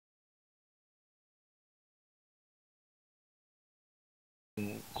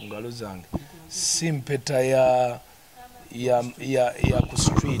ku ngalo zange si mpeta ya ku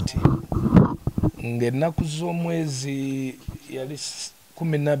street ng'ennaku z'omwezi yali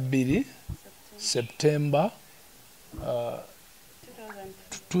 12 September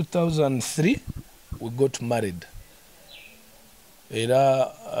 2003 we got married.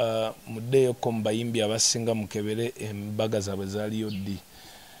 Era muddeyo ko mubayimbi abasinga mukebere embaga zaabwe zaaliyo ddi.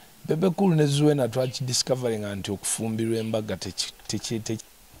 Bebe Cool ne Zuena twakidiscovering nti okufumbirwa embaga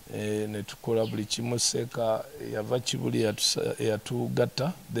ne tukola buli kimu. Seeka yava Kibuli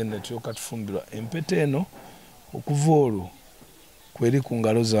yatugatta then ne tulyoka tufumbirwa. Empeta eno okuva olwo kweri ku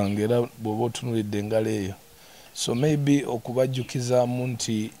ngalo zange era bw'oba otunulidde engalo eyo. So maybe okubajjukizaamu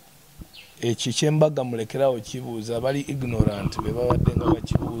nti ekyo kyembaga mulekerawo kibuuza bali ignorant be babadde nga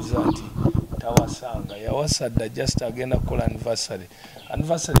bakibuuza nti tawasanga yawasadda just agenda kukola anniversary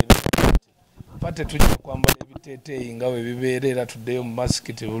pate tujja kwambala ebiteeteeyi nga bwe bibeera era tuddeyo mu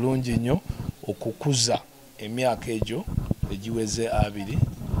masikiti bulungi nnyo okukuza emyaka egyo egiweze 2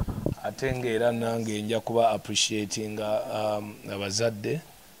 ate ng'era nange nja kuba appreciatinga abazadde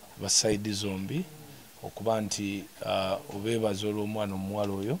ba side zombi okuba nti obeebaza olw'omwana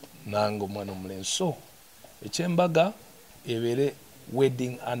omuwala oyo nange omwana omulenzi. So ekyembaga ebeere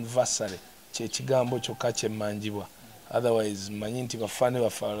wedding anniversary kyekigambo kyokka kyemmanjibwa. Otherwise manyi nti bafaane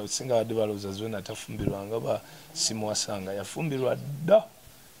bafaala singa badde balowooza Zuena tafumbirwanga ba simuwasanga yafumbirwa dda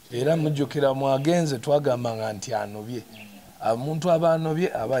era mujjukira mwagenze twagambanga nti anobye omuntu aba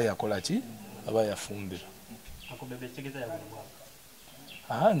anobye aba yakola ki aba yafumbirwa.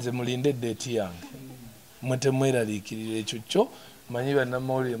 Nze mulinde ddeeti yange mwe temweraliikirira ekyo kyo manyi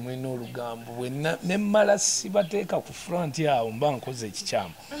bannamawulire mulina olugambo ne mmala sibateeka ku front yawo mba nkoze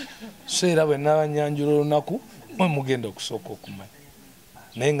ekikyamu. So era bwe nabanyanjula olunaku mwe mugenda okusooka okumanya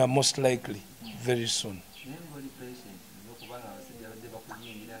naye nga most likely very soon.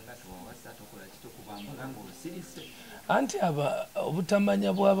 Anti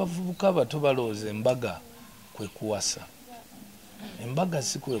obutamanya bw'abavubuka abato balowooza embaga kwe kuwasa. Embaga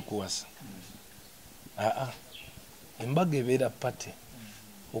si kwe kuwasa. Embaga ebeera pate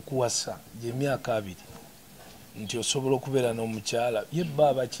okuwasa gy'emyaka 2 nti osobola okubeera n'omukyala ye bba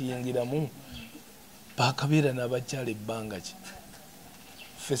abakiyingiramu baakabeera n'abakyala ebbanga ki.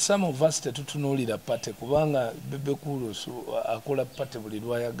 Ffe some of us tetutunuulira pate kubanga Bebe Cool akola pate buli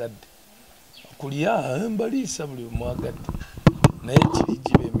lwayagadde kulya mbaliisa buli mwagadde naye kiri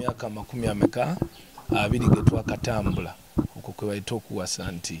giba emyaka 20 ge twakatambula okwo kwe bayita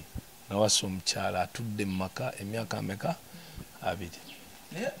okuwasa nti nawasa omukyala atudde mu maka emyaka ameka 2.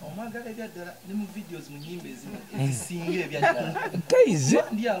 naye omwagala ebyaddala ne mu videos mu nnyimba ezisinga ebyaddala kaize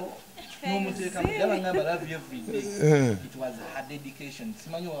ndiawo n'omuteeka mudaba ngamba love you every day. It was her dedication.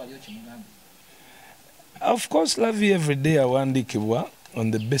 Simanyi waliyo kimugamba. Of course love you every day awandiikibwa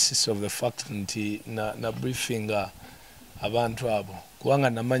on the basis of the fact nti na briefing abantu abo kubanga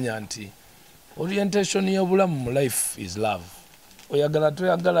namanya nti orientation y'obulamu mu life is love. Oyagala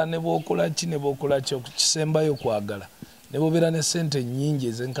toyagala ne bw'okola ki ne bw'okola ki okukisembayo kwagala ne bw'obeera ne ssente nnyingi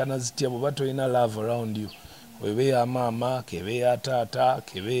ezenkana zitya bw'oba tolina love around you. Webe ya mama, kebe ya tata,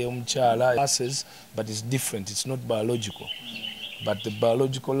 kebe ya omukyala but it's different, it's not biological. But the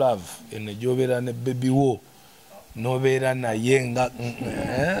biological love ene gy'obeera ne baby wo n'obeera naye nga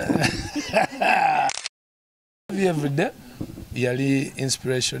every day yali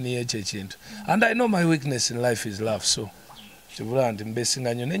inspiration y'ekyo ekintu. And I know my weakness in life is love, so kibula nti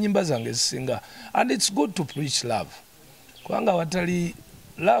mbesinga nnyo n'ennyimba zange zisinga. And it's good to preach love kubanga watali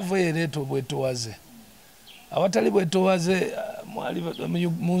love ereeta obwetowaze. Awatali bwetowaze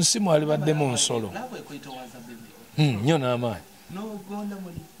mu nsi mwali baddemu nsolo nnyo n'amaanyi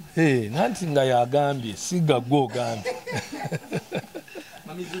nanti nga yagambye siga gwe ogambye.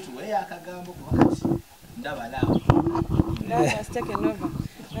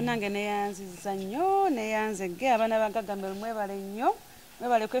 Nange neyanziza nnyo neyanzege abaana bagagambye mwebale nnyo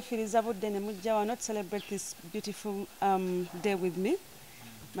mwebale kwefiriza budde ne mujja wano to celebrate this beautiful day with me.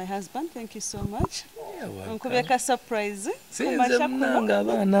 My husband, thank you so much. Nkubeka surprise.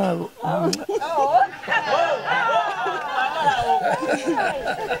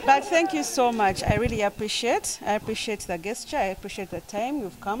 But thank you so much. I really appreciate. I appreciate the gesture. I appreciate the time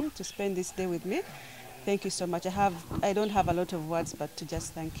you've come to spend this day with me. Thank you so much. I don't have a lot of words, but to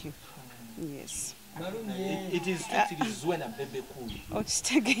just thank you. Yes. It is Zuena Bebe Cool. Oh,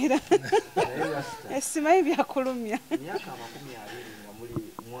 Stagira. Esimai bya kulumya.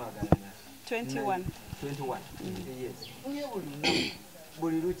 21. 21. Yes.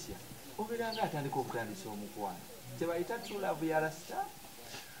 Buli lucha. Obiranga atandika okutandisa omukwano. Tebayita true love ya rasta.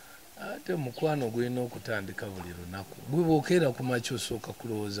 ate mukwano gulina okutandika buli lunaku gwe bwokeera ku makya osooka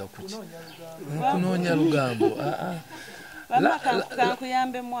kulowooza kuki kunoonya lugambo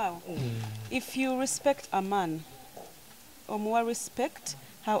kankuyambemu awo. If you respect a man, omuwa respect,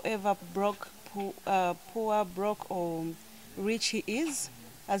 however poor, broke or rich he is,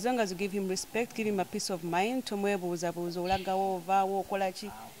 as long as you give him respect, give him a peace of mind, tomwebuuzabuuza olagawo ovaawo okola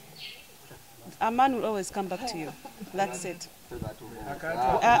ki, a man will always come back to you. That's it.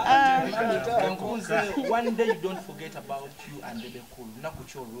 One day you don't forget about you and Bebe Cool.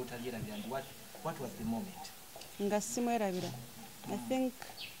 What was the moment? Nga simwerabira. I think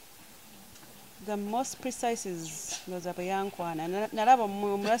the most precise is Nozabe Yankwana. Naraba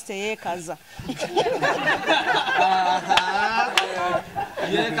Muraste Yekaza.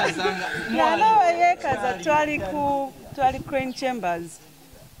 Yekaza twali Crane Chambers.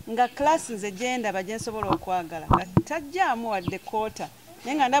 Nga class nze genda bajensobola okwagala. Tajjaamu wadde koota.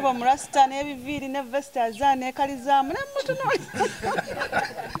 Naye nga ndaba Murasta n'ebiviiri ne vesta azaana ekalizaamu n'emmutunuulira.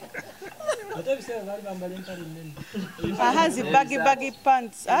 Zi baggy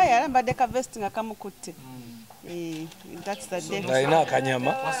pants. Yalambadde ka vest nga kamukutte. That's the day. Alina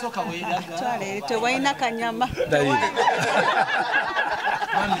akanyama. Tewalina kanyama.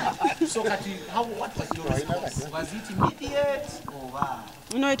 So, what was your response? Was it immediate or?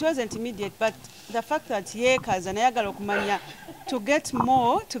 No, it wasn't immediate, but the fact that Yekaza nayagala okumanya to get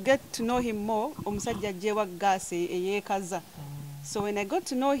to know him more, omusajja jewa gase Yekaza. So when I got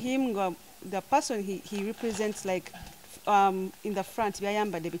to know him, the person he represents, like in the front,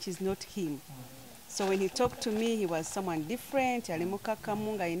 which is not him. So when he talked to me, he was someone different. Alimuka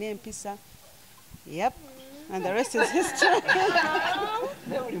kamunga ine mpisa. Yep. And the rest is history.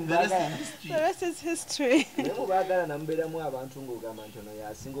 The rest is history.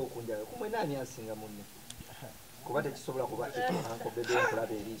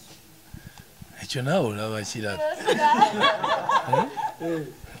 Ekyo naawe olaba kirala.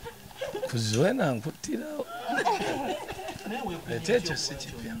 Kuzwe nankuttirawo. Ate ekyo si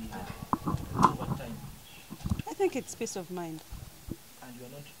kipya. I think it's peace of mind. And you are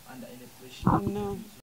not under any pressure? No.